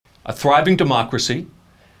a thriving democracy,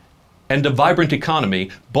 and a vibrant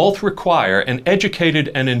economy both require an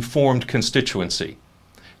educated and informed constituency.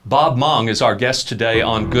 Bob Mong is our guest today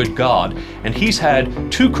on Good God, and he's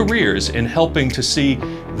had 2 careers in helping to see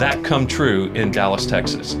that come true in Dallas,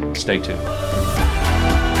 Texas. Stay tuned.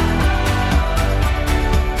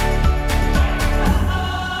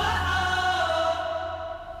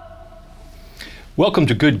 Welcome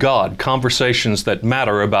to Good God, conversations that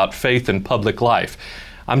matter about faith and public life.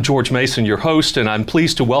 I'm George Mason, your host, and I'm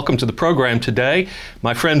pleased to welcome to the program today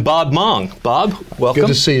my friend Bob Mong. Bob, welcome. Good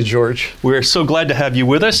to see you, George. We're so glad to have you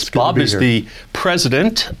with us. Bob is the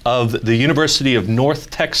president of the University of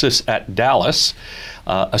North Texas at Dallas,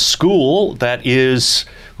 a school that is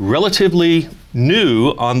relatively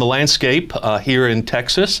new on the landscape here in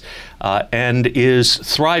Texas and is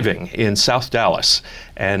thriving in South Dallas.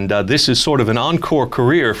 And this is sort of an encore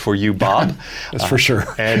career for you, Bob. That's for sure.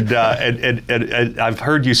 And I've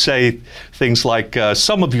heard you say things like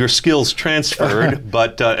some of your skills transferred,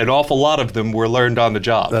 but an awful lot of them were learned on the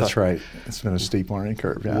job. That's right. It's been a steep learning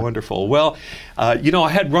curve. Yeah. Wonderful. Well, I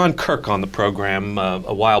had Ron Kirk on the program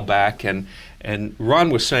a while back, and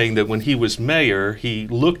Ron was saying that when he was mayor, he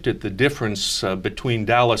looked at the difference between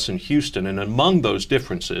Dallas and Houston, and among those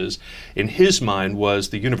differences, in his mind, was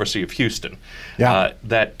the University of Houston. Yeah.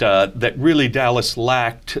 That really Dallas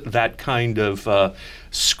lacked that kind of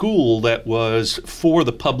school that was for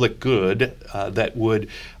the public good, that would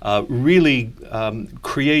really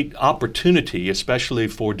create opportunity, especially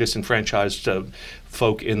for disenfranchised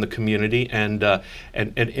folk in the community, and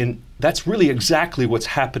that's really exactly what's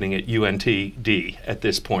happening at UNTD at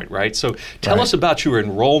this point, right? So tell us about your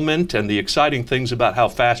enrollment and the exciting things about how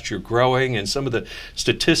fast you're growing and some of the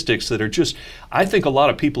statistics that are just, I think a lot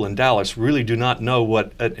of people in Dallas really do not know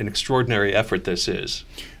what an extraordinary effort this is.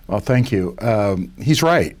 Well, thank you. He's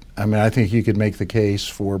right. I mean, I think you could make the case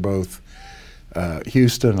for both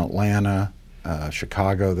Houston, Atlanta,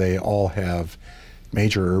 Chicago. They all have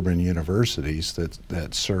major urban universities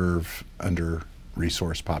that serve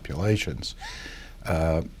under-resourced populations.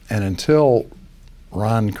 And until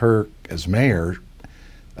Ron Kirk, as mayor,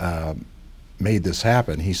 made this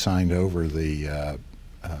happen, he signed over the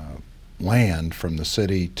land from the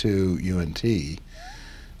city to UNT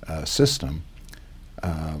system.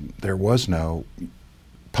 There was no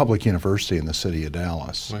public university in the city of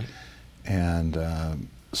Dallas. Right. And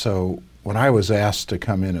so when I was asked to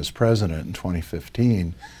come in as president in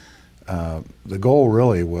 2015, the goal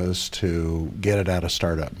really was to get it out of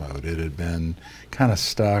startup mode. It had been kind of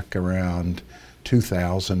stuck around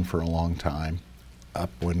 2,000 for a long time,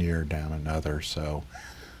 up one year, down another. So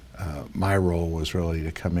my role was really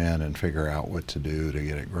to come in and figure out what to do to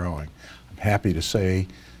get it growing. I'm happy to say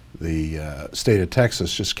the state of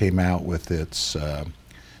Texas just came out with its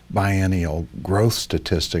biennial growth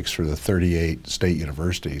statistics for the 38 state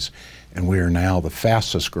universities, and we are now the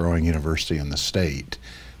fastest growing university in the state.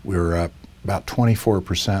 We were up about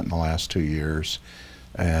 24% in the last 2 years,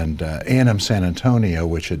 and A&M San Antonio,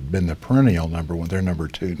 which had been the perennial number one, they're number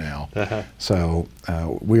 2 now. Uh-huh. So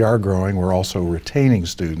we are growing. We're also retaining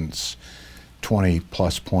students 20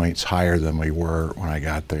 plus points higher than we were when I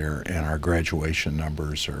got there, and our graduation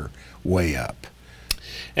numbers are way up.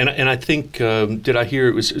 And I think, did I hear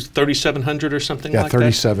it was 3,700 or something like that?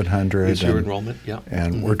 Yeah, 3,700. Is your enrollment, yeah.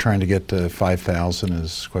 And we're trying to get to 5,000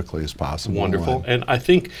 as quickly as possible. Wonderful. And I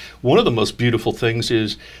think one of the most beautiful things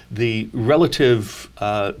is the relative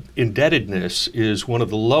indebtedness is one of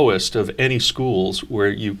the lowest of any schools where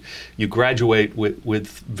you graduate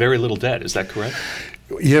with very little debt. Is that correct?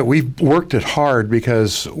 Yeah, we've worked it hard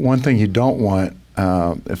because one thing you don't want,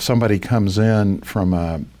 if somebody comes in from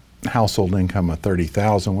a household income of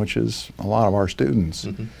 30,000, which is a lot of our students,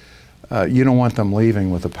 you don't want them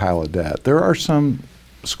leaving with a pile of debt. There are some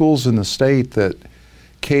schools in the state that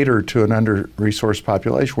cater to an under-resourced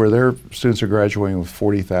population where their students are graduating with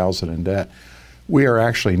 40,000 in debt. We are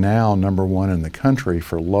actually now number 1 in the country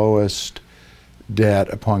for lowest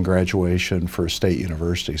debt upon graduation for a state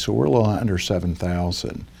university. So we're a little under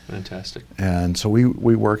 7,000. Fantastic. And so we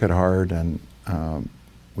work it hard, and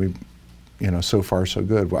so far so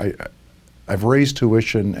good. I've raised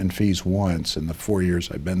tuition and fees once in the 4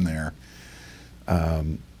 years I've been there,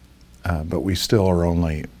 but we still are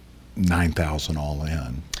only 9,000 all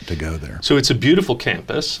in to go there. So it's a beautiful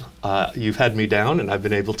campus. You've had me down, and I've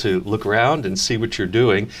been able to look around and see what you're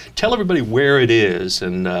doing. Tell everybody where it is,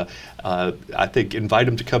 and I think invite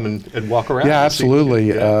them to come and walk around. Yeah,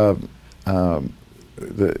 absolutely.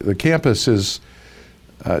 The campus is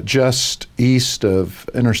just east of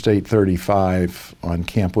Interstate 35 on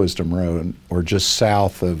Camp Wisdom Road, or just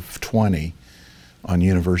south of 20 on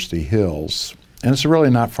University Hills. and it's really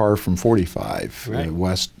not far from 45 Right.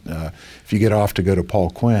 west. If you get off to go to Paul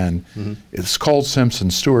Quinn, it's called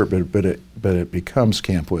Simpson Stewart, but it becomes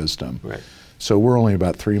Camp Wisdom. Right. So we're only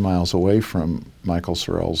about 3 miles away from Michael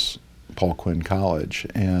Sorrell's Paul Quinn College,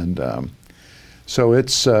 and so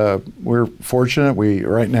it's we're fortunate.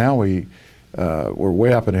 We're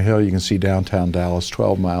way up in a hill. You can see downtown Dallas,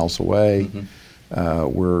 12 miles away.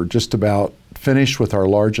 We're just about finished with our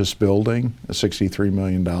largest building, a $63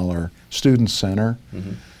 million student center.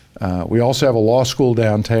 We also have a law school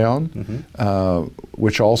downtown,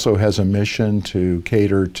 which also has a mission to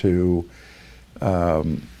cater to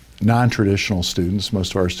non-traditional students.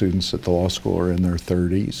 Most of our students at the law school are in their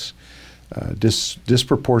 30s.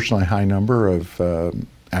 Disproportionately high number of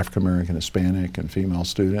African American, Hispanic, and female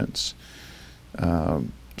students.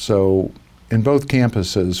 So in both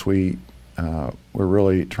campuses, we're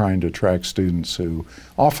really trying to attract students who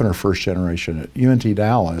often are first generation. At UNT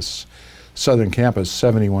Dallas, Southern Campus,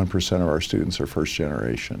 71% of our students are first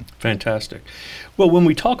generation. Fantastic. Well, when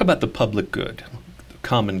we talk about the public good, the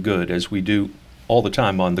common good, as we do all the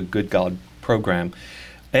time on the Good God program,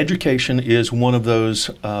 education is one of those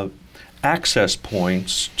access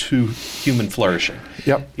points to human flourishing.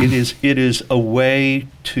 Yep. It is a way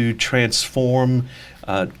to transform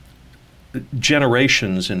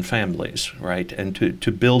generations in families, right, and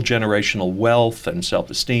to build generational wealth and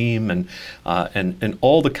self-esteem and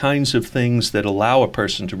all the kinds of things that allow a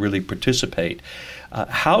person to really participate.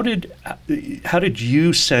 How did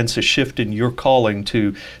you sense a shift in your calling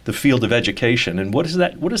to the field of education, and what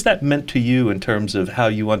has that meant to you in terms of how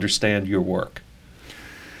you understand your work?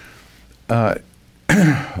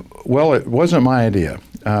 Well, it wasn't my idea,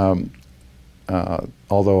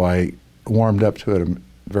 although I warmed up to it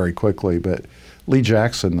very quickly. But Lee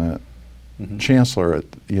Jackson, the chancellor at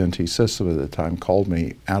UNT System at the time, called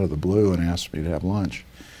me out of the blue and asked me to have lunch.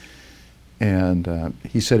 And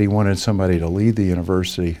he said he wanted somebody to lead the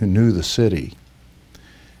university who knew the city.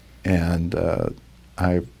 And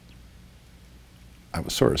I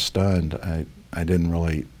was sort of stunned. I didn't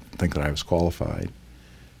really think that I was qualified.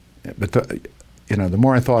 But the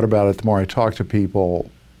more I thought about it, the more I talked to people,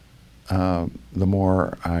 the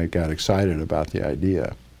more I got excited about the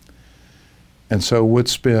idea. And so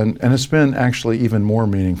it's been actually even more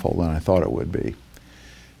meaningful than I thought it would be.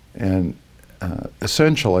 And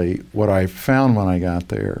essentially, what I found when I got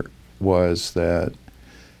there was that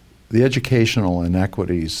the educational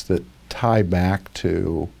inequities that tie back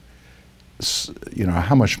to,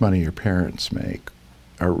 how much money your parents make,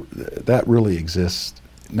 that really exists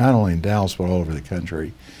not only in Dallas but all over the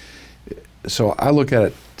country. So I look at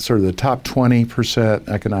it sort of the top 20%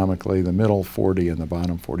 economically, the middle 40, and the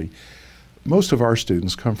bottom 40. Most of our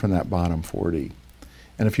students come from that bottom 40.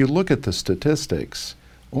 And if you look at the statistics,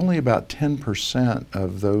 only about 10%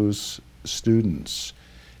 of those students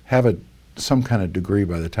have some kind of degree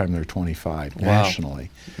by the time they're 25 nationally,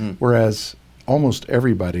 whereas almost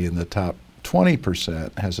everybody in the top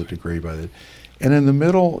 20% has a degree by the. And in the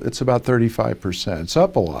middle, it's about 35%. It's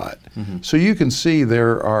up a lot. So you can see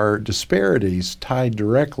there are disparities tied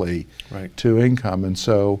directly to income. And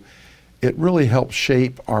so it really helps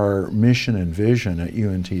shape our mission and vision at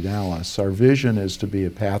UNT Dallas. Our vision is to be a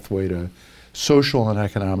pathway to social and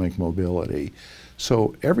economic mobility.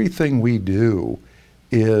 So everything we do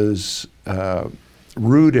is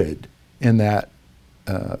rooted in that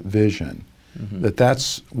vision.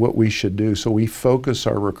 That's what we should do. So we focus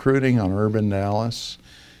our recruiting on urban Dallas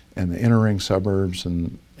and the inner ring suburbs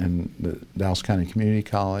and the Dallas County Community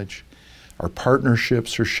College. Our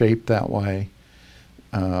partnerships are shaped that way.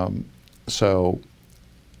 So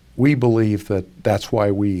we believe that that's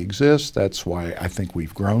why we exist. That's why I think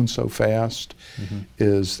we've grown so fast,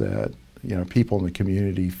 is that people in the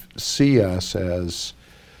community see us as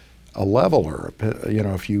a leveler.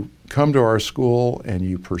 If you come to our school and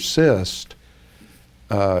you persist,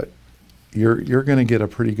 you're going to get a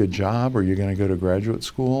pretty good job, or you're going to go to graduate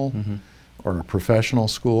school or a professional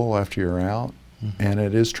school after you're out, and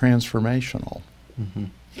it is transformational.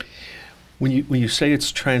 When you say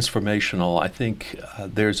it's transformational, I think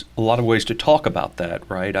there's a lot of ways to talk about that,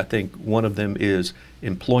 right? I think one of them is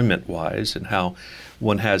employment-wise and how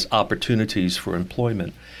one has opportunities for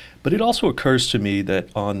employment. But it also occurs to me that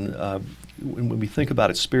when we think about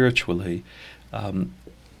it spiritually,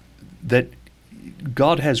 that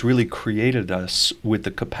God has really created us with the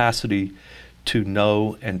capacity to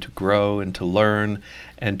know and to grow and to learn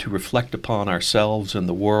and to reflect upon ourselves and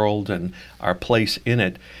the world and our place in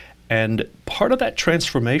it. And part of that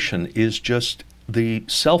transformation is just the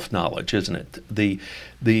self-knowledge, isn't it? The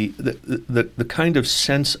kind of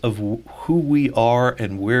sense of who we are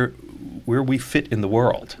and where we fit in the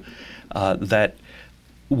world. that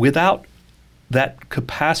without that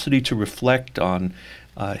capacity to reflect on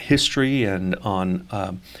history and on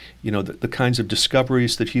the kinds of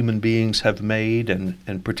discoveries that human beings have made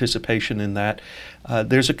and participation in that,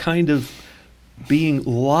 there's a kind of being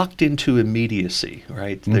locked into immediacy,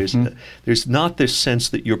 right? Mm-hmm. There's not this sense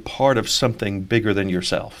that you're part of something bigger than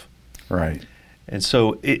yourself. Right. And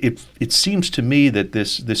so it seems to me that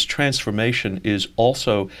this transformation is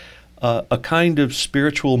also a kind of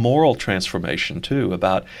spiritual, moral transformation too,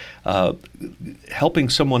 about helping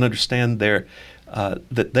someone understand that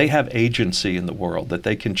they have agency in the world, that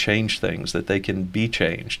they can change things, that they can be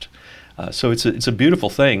changed. So it's a beautiful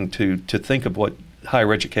thing to think of what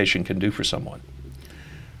higher education can do for someone.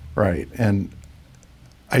 Right, and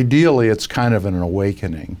ideally, it's kind of an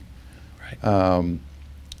awakening. Right.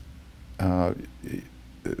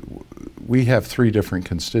 We have 3 different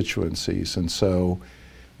constituencies, and so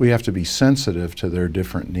we have to be sensitive to their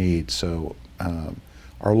different needs. So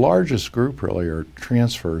our largest group really are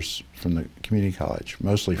transfers from the community college,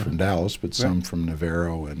 mostly from Dallas, but some from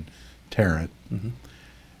Navarro and Tarrant. Mm-hmm.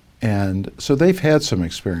 And so they've had some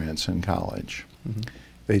experience in college. Mm-hmm.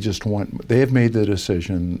 They have made the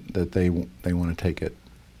decision that they want to take it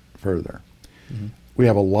further. Mm-hmm. We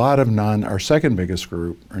have a lot of our second biggest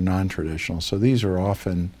group are non-traditional. So these are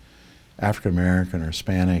often African American or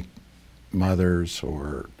Hispanic mothers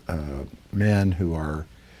or men who are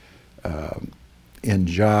in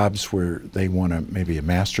jobs where they want maybe a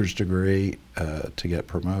master's degree to get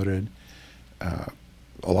promoted.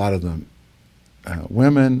 A lot of them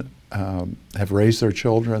women have raised their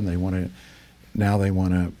children. They want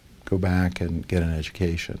to go back and get an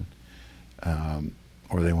education,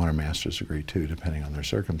 or they want a master's degree too, depending on their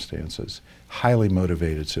circumstances. Highly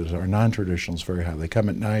motivated students. Our non-traditionals very high. They come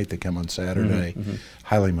at night. They come on Saturday. Mm-hmm.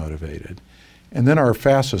 Highly motivated. And then our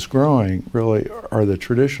fastest growing really are the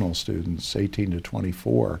traditional students, 18 to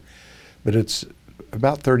 24. But it's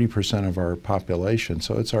about 30% of our population,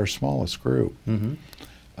 so it's our smallest group. Mm-hmm.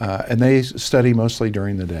 And they study mostly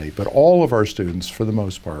during the day. But all of our students, for the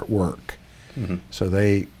most part, work. Mm-hmm. So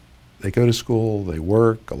they go to school, they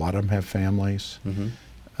work, a lot of them have families.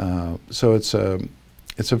 Mm-hmm. So it's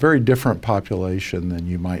a very different population than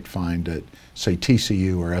you might find at, say,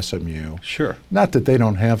 TCU or SMU. Sure. Not that they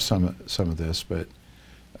don't have some of this, but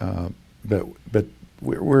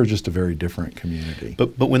we're just a very different community.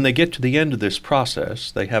 But when they get to the end of this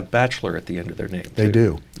process, they have bachelor at the end of their name. They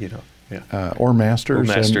do. Yeah. Or masters.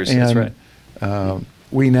 Or masters, that's right.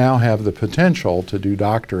 We now have the potential to do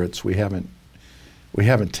doctorates. We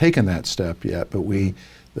haven't taken that step yet, but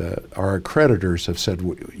our accreditors have said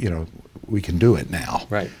we can do it now.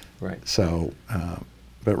 Right. So,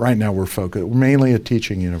 but right now we're mainly a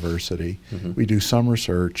teaching university. Mm-hmm. We do some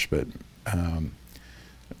research, but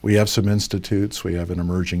we have some institutes. We have an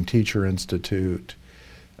emerging teacher institute,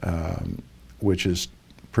 which is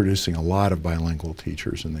producing a lot of bilingual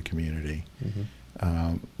teachers in the community.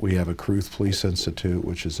 Mm-hmm. We have a Caruth Police Institute,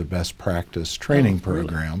 which is a best practice training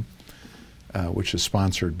program, which is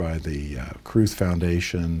sponsored by the Caruth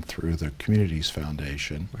Foundation through the Communities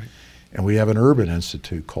Foundation. Right. And we have an urban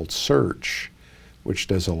institute called Search, which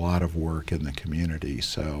does a lot of work in the community.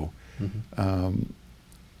 So,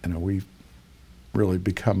 we've really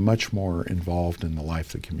become much more involved in the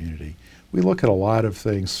life of the community. We look at a lot of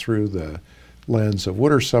things through the lens of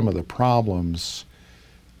what are some of the problems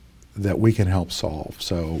that we can help solve.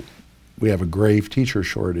 So we have a grave teacher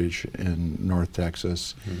shortage in North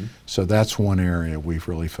Texas, so that's one area we've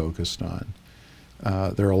really focused on.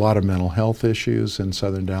 There are a lot of mental health issues in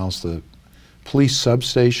Southern Dallas. The police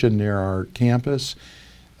substation near our campus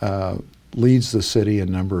leads the city in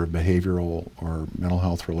a number of behavioral or mental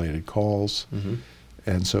health related calls. Mm-hmm.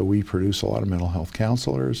 And so we produce a lot of mental health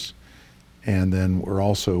counselors. And then we're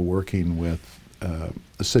also working with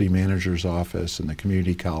the city manager's office and the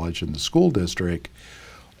community college and the school district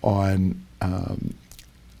on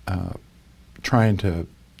trying to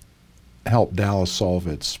help Dallas solve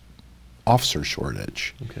its officer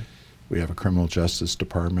shortage. Okay. We have a criminal justice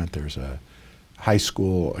department. There's a high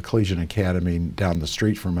school, a collegiate academy down the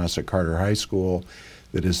street from us at Carter High School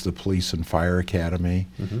that is the police and fire academy.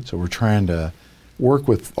 Mm-hmm. So we're trying to work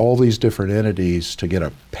with all these different entities to get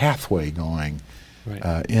a pathway going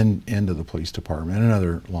into the police department and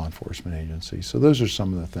other law enforcement agencies. So those are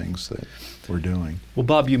some of the things that we're doing. Well,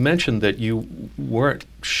 Bob, you mentioned that you weren't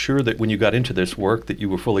sure that when you got into this work that you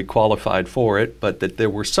were fully qualified for it, but that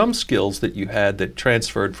there were some skills that you had that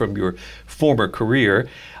transferred from your former career.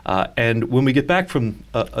 And when we get back from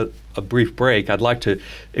a brief break, I'd like to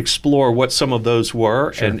explore what some of those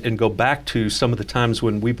were Sure. and go back to some of the times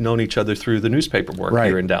when we've known each other through the newspaper work Right.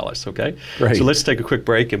 here in Dallas, okay? Great. So let's take a quick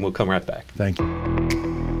break and we'll come right back. Thank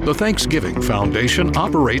you. The Thanksgiving Foundation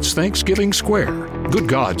operates Thanksgiving Square. Good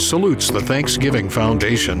God salutes the Thanksgiving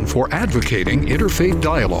Foundation for advocating interfaith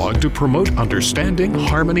dialogue to promote understanding,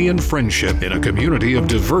 harmony, and friendship in a community of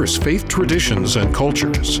diverse faith traditions and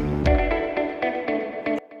cultures.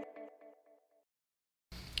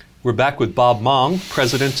 We're back with Bob Mong,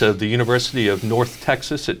 president of the University of North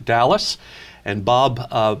Texas at Dallas. And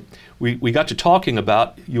Bob, we got to talking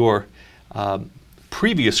about your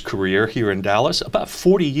previous career here in Dallas, about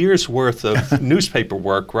 40 years worth of newspaper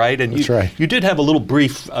work, right? And That's right. You did have a little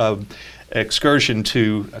brief excursion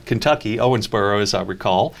to Kentucky, Owensboro, as I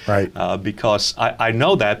recall. Right. Because I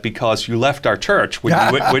know that because you left our church when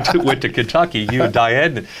you went to Kentucky. You and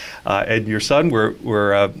Diane and your son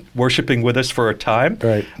were worshiping with us for a time.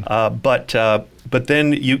 Right. But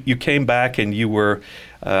then you came back and you were,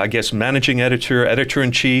 I guess, managing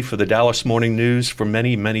editor-in-chief of the Dallas Morning News for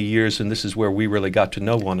many, many years, and this is where we really got to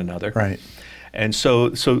know one another. Right. And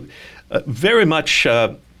so very much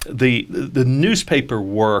the newspaper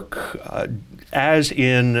work, as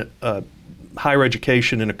in higher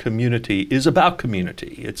education in a community, is about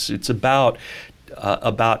community. It's about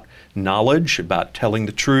knowledge, about telling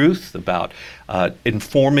the truth, about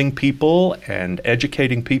informing people and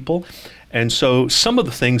educating people. And so some of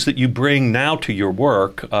the things that you bring now to your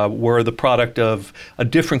work were the product of a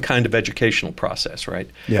different kind of educational process, right?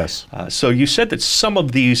 Yes. So you said that some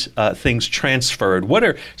of these things transferred. What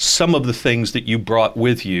are some of the things that you brought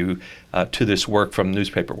with you to this work from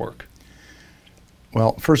newspaper work?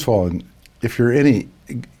 Well, first of all, if you're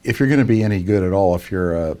going to be any good at all, if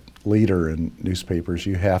you're a leader in newspapers,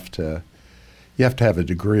 you have to have a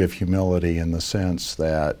degree of humility in the sense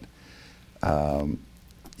that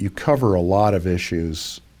you cover a lot of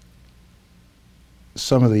issues.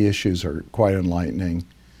 Some of the issues are quite enlightening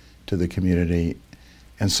to the community,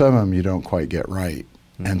 and some of them you don't quite get right.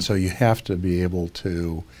 Mm-hmm. And so you have to be able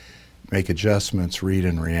to make adjustments, read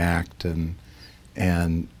and react, and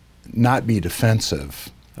not be defensive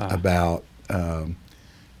about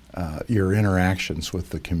your interactions with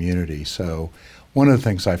the community. So one of the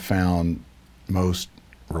things I found most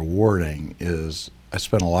rewarding is I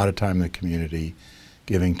spent a lot of time in the community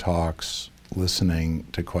giving talks, listening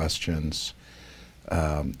to questions,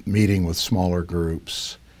 meeting with smaller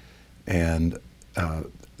groups, and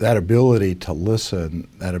that ability to listen,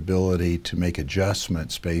 that ability to make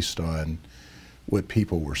adjustments based on what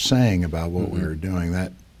people were saying about what we were doing,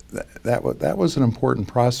 that was an important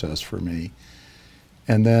process for me.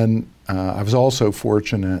 And then I was also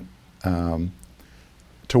fortunate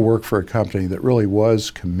to work for a company that really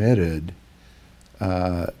was committed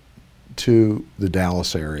to the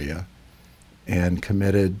Dallas area and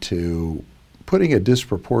committed to putting a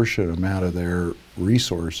disproportionate amount of their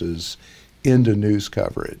resources into news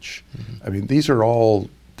coverage. Mm-hmm. I mean, these are all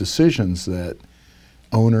decisions that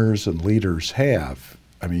owners and leaders have.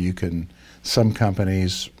 I mean, some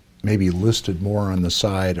companies maybe listed more on the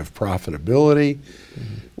side of profitability,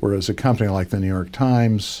 whereas a company like the New York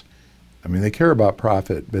Times, I mean, they care about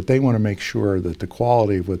profit, but they want to make sure that the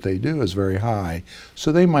quality of what they do is very high.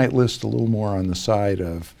 So they might list a little more on the side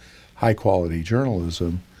of high quality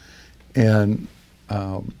journalism. And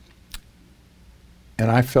I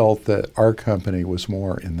felt that our company was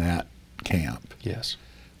more in that camp. Yes.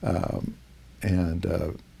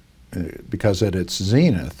 Because at its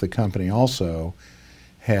zenith, the company also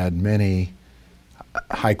had many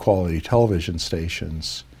high quality television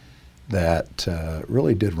stations that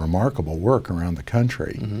really did remarkable work around the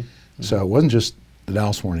country. Mm-hmm. Mm-hmm. So it wasn't just the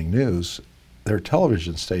Dallas Morning News. Their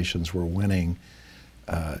television stations were winning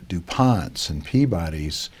DuPonts and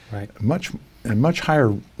Peabodys, right, much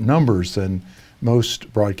higher numbers than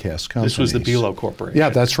most broadcast companies. This was the Belo Corporation. Yeah,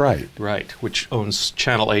 that's right. Right, which owns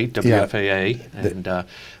Channel 8, WFAA, and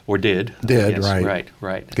or did. Did, yes, right.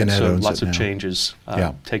 Right. Gannett So owns lots it of now. changes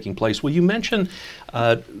taking place. Well, you mentioned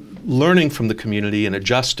learning from the community and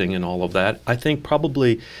adjusting and all of that. I think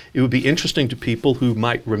probably it would be interesting to people who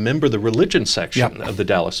might remember the religion section of the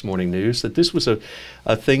Dallas Morning News, that this was a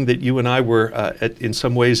thing that you and I were in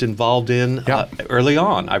some ways involved in early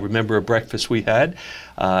on. I remember a breakfast we had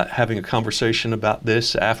having a conversation about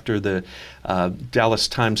this after the Dallas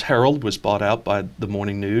Times-Herald was bought out by the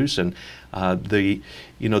Morning News, and the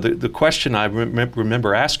question I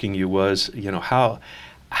remember asking you was,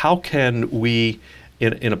 how can we,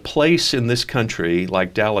 in a place in this country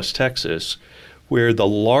like Dallas, Texas, where the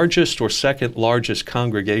largest or second largest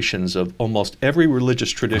congregations of almost every religious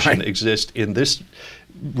tradition exist in this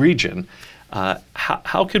region,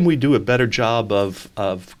 How can we do a better job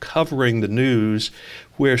of covering the news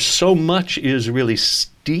where so much is really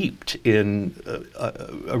steeped in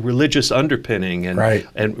a religious underpinning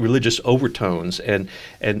and religious overtones? And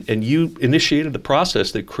you initiated the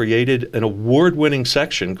process that created an award-winning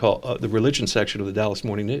section called the religion section of the Dallas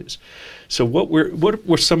Morning News. So what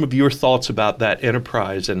were some of your thoughts about that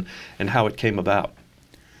enterprise and how it came about?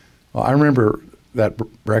 Well, I remember that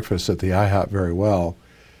breakfast at the IHOP very well.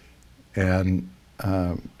 And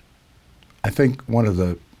I think one of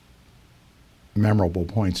the memorable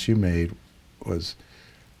points you made was,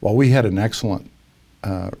 while we had an excellent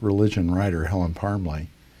religion writer, Helen Parmley,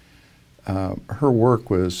 her work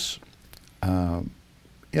was,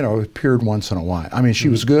 appeared once in a while. I mean, she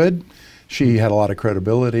was good. She had a lot of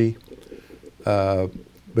credibility. But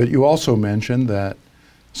you also mentioned that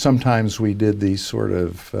sometimes we did these sort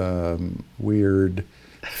of weird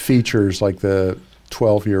features like the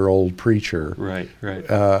 12-year-old preacher. Right.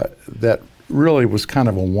 That really was kind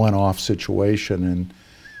of a one-off situation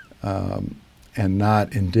and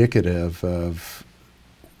not indicative of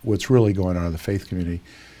what's really going on in the faith community.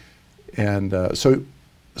 And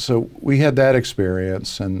so we had that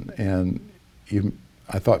experience, and you,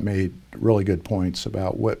 I thought, made really good points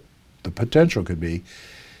about what the potential could be.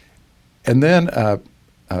 And then a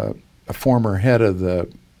former head of the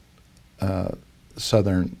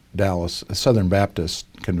Southern Baptist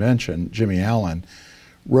Convention, Jimmy Allen,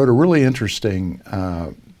 wrote a really interesting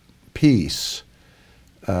piece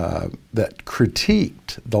that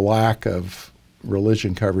critiqued the lack of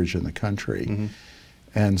religion coverage in the country. Mm-hmm.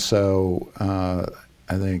 And so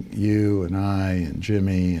I think you and I and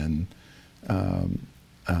Jimmy and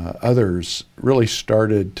others really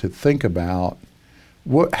started to think about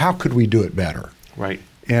how could we do it better? Right.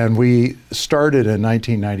 And we started in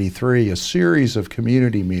 1993 a series of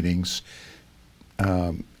community meetings,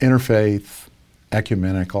 interfaith,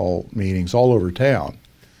 ecumenical meetings all over town.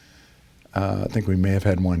 I think we may have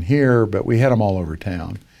had one here, but we had them all over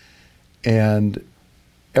town. And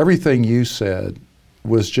everything you said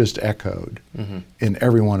was just echoed in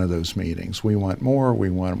every one of those meetings. We want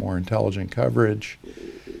more intelligent coverage.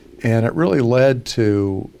 And it really led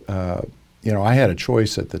to, I had a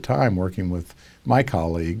choice at the time working with my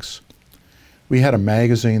colleagues. We had a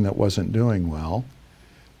magazine that wasn't doing well.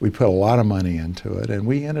 We put a lot of money into it, and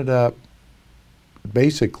we ended up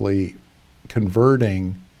basically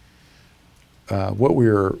converting what we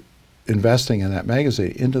were investing in that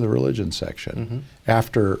magazine into the religion section.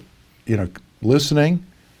 After, listening,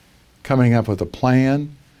 coming up with a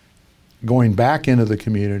plan, going back into the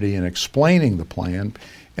community and explaining the plan,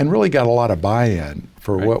 and really got a lot of buy-in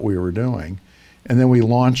for what we were doing. And then we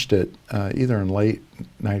launched it either in late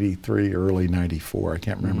 93 or early 94, I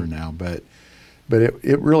can't remember now, but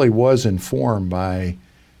it really was informed by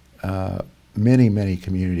many, many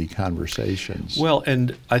community conversations. Well,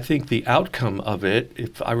 and I think the outcome of it,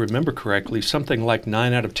 if I remember correctly, something like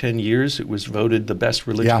 9 out of 10 years, it was voted the best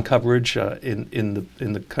religion coverage in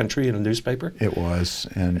the country in a newspaper. It was,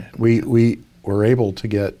 and we were able to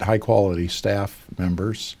get high quality staff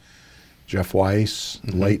members. Jeff Weiss,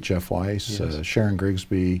 late Jeff Weiss, Sharon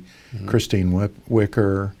Grigsby, Christine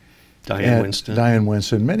Wicker, Diane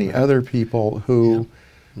Winston, many other people who,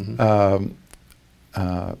 have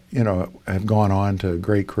gone on to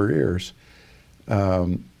great careers.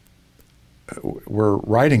 Were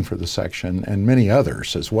writing for the section, and many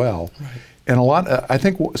others as well. Right. And I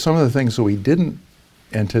think some of the things that we didn't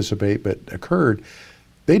anticipate but occurred,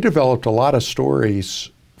 they developed a lot of stories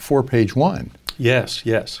for Page One. Yes.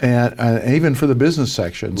 And even for the business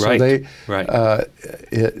section. Right. So they,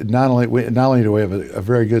 not only do we have a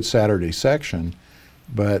very good Saturday section,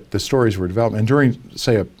 but the stories were developed. And during,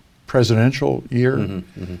 say, a presidential year,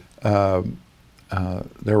 there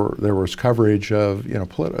was coverage of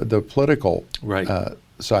the political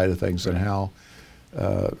side of things and how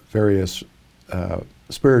various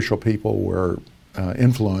spiritual people were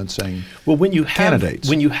influencing candidates.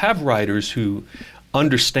 When you have writers who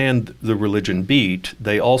understand the religion beat,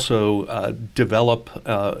 they also develop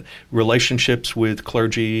relationships with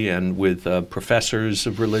clergy and with professors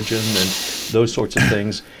of religion and those sorts of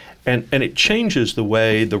things. And it changes the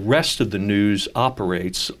way the rest of the news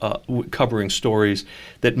operates, covering stories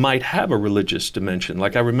that might have a religious dimension.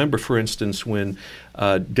 Like I remember, for instance, when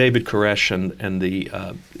David Koresh and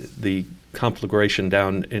the conflagration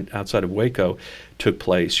down outside of Waco took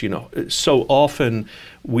place. So often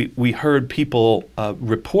we heard people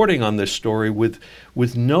reporting on this story with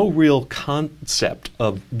no real concept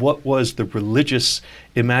of what was the religious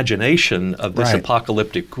imagination of this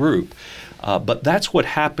apocalyptic group. But that's what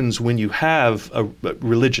happens when you have a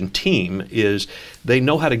religion team, is they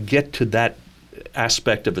know how to get to that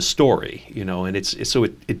aspect of a story, and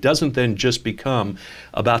it doesn't then just become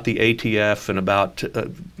about the ATF and about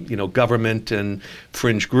government and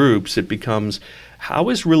fringe groups. It becomes, how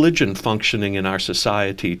is religion functioning in our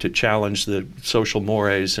society to challenge the social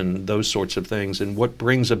mores and those sorts of things, and what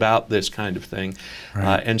brings about this kind of thing?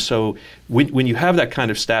 Right. And so when you have that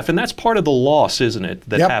kind of staff, and that's part of the loss, isn't it,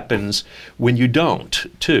 that happens when you don't,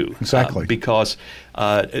 too. Exactly. Because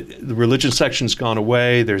the religion section's gone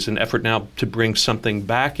away. There's an effort now to bring something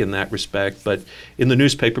back in that respect. But in the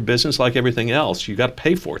newspaper business, like everything else, you got to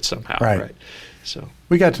pay for it somehow. Right. So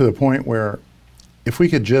we got to the point where if we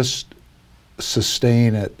could just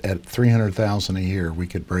sustain at $300,000 a year, we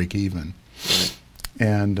could break even. Right.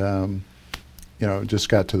 And it just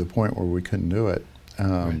got to the point where we couldn't do it.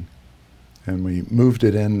 Right. And we moved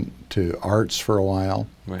it into arts for a while.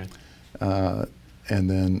 Right. And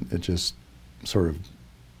then it just sort of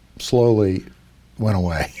slowly went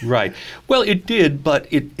away. Right. Well, it did, but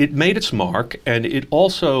it made its mark, and it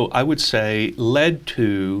also, I would say, led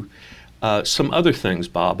to some other things,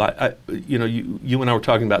 Bob. You and I were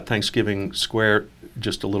talking about Thanksgiving Square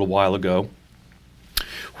just a little while ago,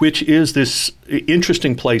 which is this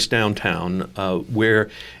interesting place downtown where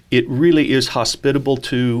it really is hospitable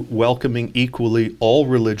to welcoming equally all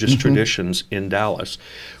religious traditions in Dallas,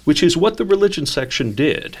 which is what the religion section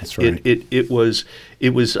did. That's right. It was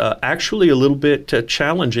actually a little bit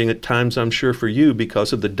challenging at times, I'm sure, for you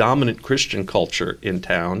because of the dominant Christian culture in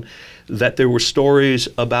town, that there were stories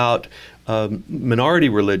about minority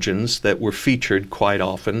religions that were featured quite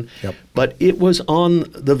often, but it was on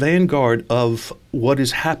the vanguard of what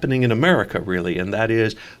is happening in America, really, and that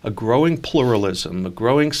is a growing pluralism, a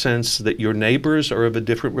growing sense that your neighbors are of a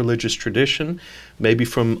different religious tradition, maybe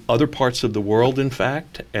from other parts of the world, in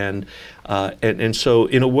fact, and so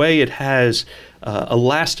in a way it has a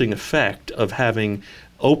lasting effect of having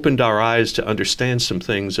opened our eyes to understand some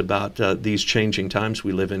things about these changing times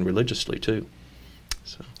we live in religiously, too.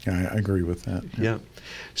 So. Yeah, I agree with that. Yeah.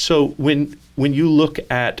 So when you look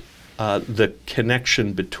at the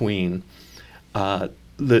connection between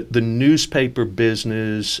the newspaper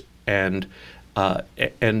business and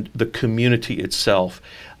the community itself,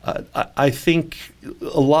 I think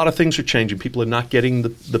a lot of things are changing. People are not getting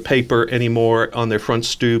the paper anymore on their front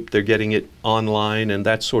stoop. They're getting it online and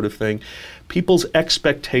that sort of thing. People's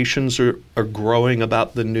expectations are growing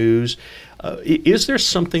about the news. Is there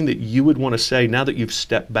something that you would want to say now that you've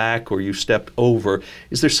stepped back or you've stepped over?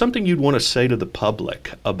 Is there something you'd want to say to the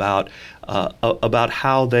public about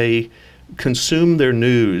how they consume their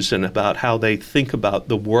news and about how they think about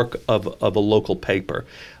the work of a local paper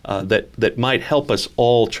that might help us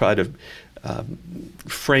all try to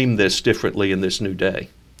frame this differently in this new day?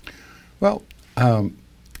 Well,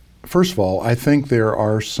 first of all, I think there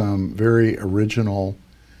are some very original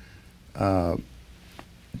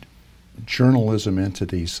journalism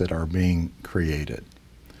entities that are being created.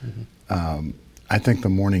 Mm-hmm. I think the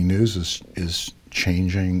morning news is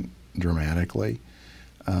changing dramatically.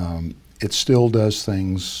 It still does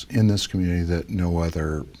things in this community that no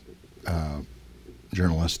other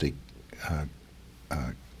journalistic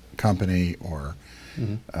company or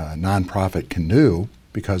nonprofit can do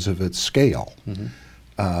because of its scale.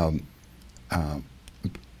 Mm-hmm. And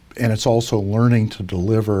it's also learning to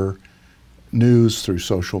deliver news through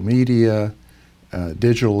social media,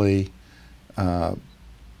 digitally,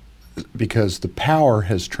 because the power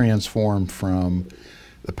has transformed from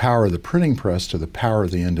the power of the printing press to the power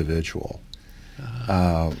of the individual.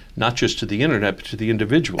 Not just to the internet, but to the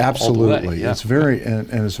individual. Absolutely. All the way. Yeah. It's very, and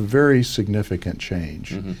it's a very significant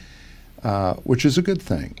change, which is a good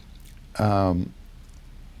thing.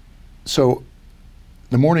 So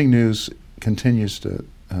the morning news continues to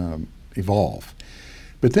evolve.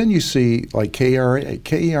 But then you see, like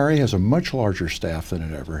KERA has a much larger staff than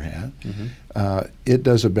it ever had. Mm-hmm. It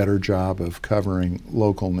does a better job of covering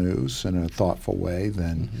local news in a thoughtful way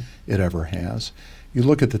than it ever has. You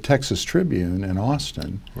look at the Texas Tribune in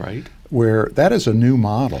Austin, right, where that is a new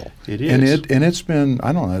model. It is. And it's been,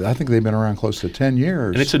 I don't know, I think they've been around close to 10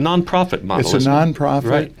 years. And it's a nonprofit model. It's a nonprofit.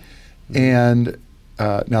 Right. And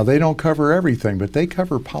now they don't cover everything, but they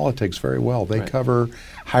cover politics very well. They cover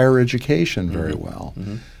higher education very well.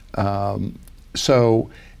 Mm-hmm.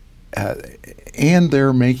 And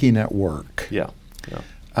they're making it work. Yeah.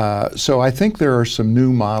 So I think there are some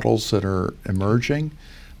new models that are emerging.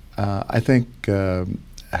 I think,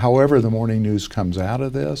 however the morning news comes out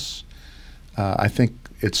of this, I think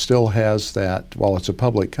it still has that, while it's a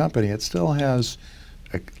public company, it still has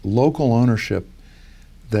a local ownership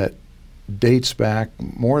that dates back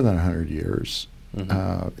more than 100 years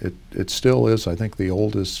It still is, I think, the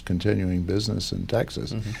oldest continuing business in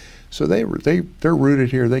Texas. So they're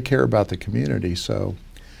rooted here. They care about the community. So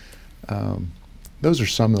those are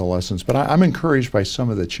some of the lessons. But I'm encouraged by some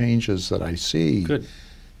of the changes that I see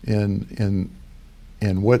in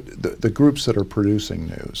what the groups that are producing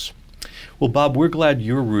news. Well, Bob, we're glad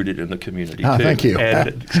you're rooted in the community, too. Thank you.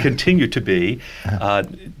 And continue to be,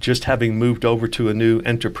 just having moved over to a new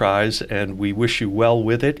enterprise, and we wish you well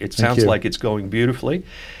with it. It sounds like it's going beautifully.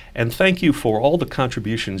 And thank you for all the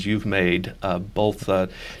contributions you've made, both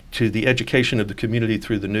to the education of the community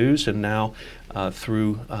through the news and now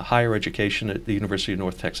through higher education at the University of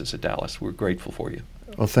North Texas at Dallas. We're grateful for you.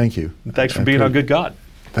 Well, thank you. And thanks for being on Good God.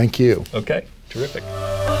 Thank you. Okay, terrific.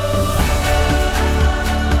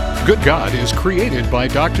 Good God is created by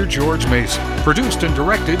Dr. George Mason, produced and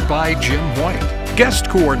directed by Jim White. Guest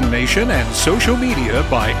coordination and social media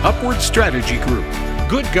by Upward Strategy Group.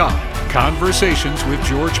 Good God, Conversations with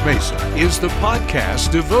George Mason is the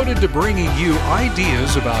podcast devoted to bringing you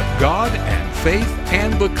ideas about God and faith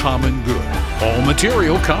and the common good. All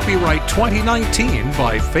material copyright 2019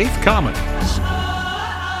 by Faith Commons.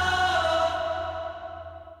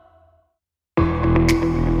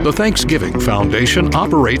 The Thanksgiving Foundation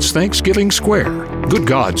operates Thanksgiving Square. Good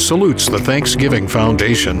God salutes the Thanksgiving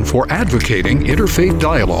Foundation for advocating interfaith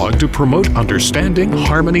dialogue to promote understanding,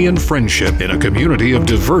 harmony, and friendship in a community of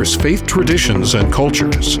diverse faith traditions and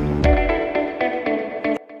cultures.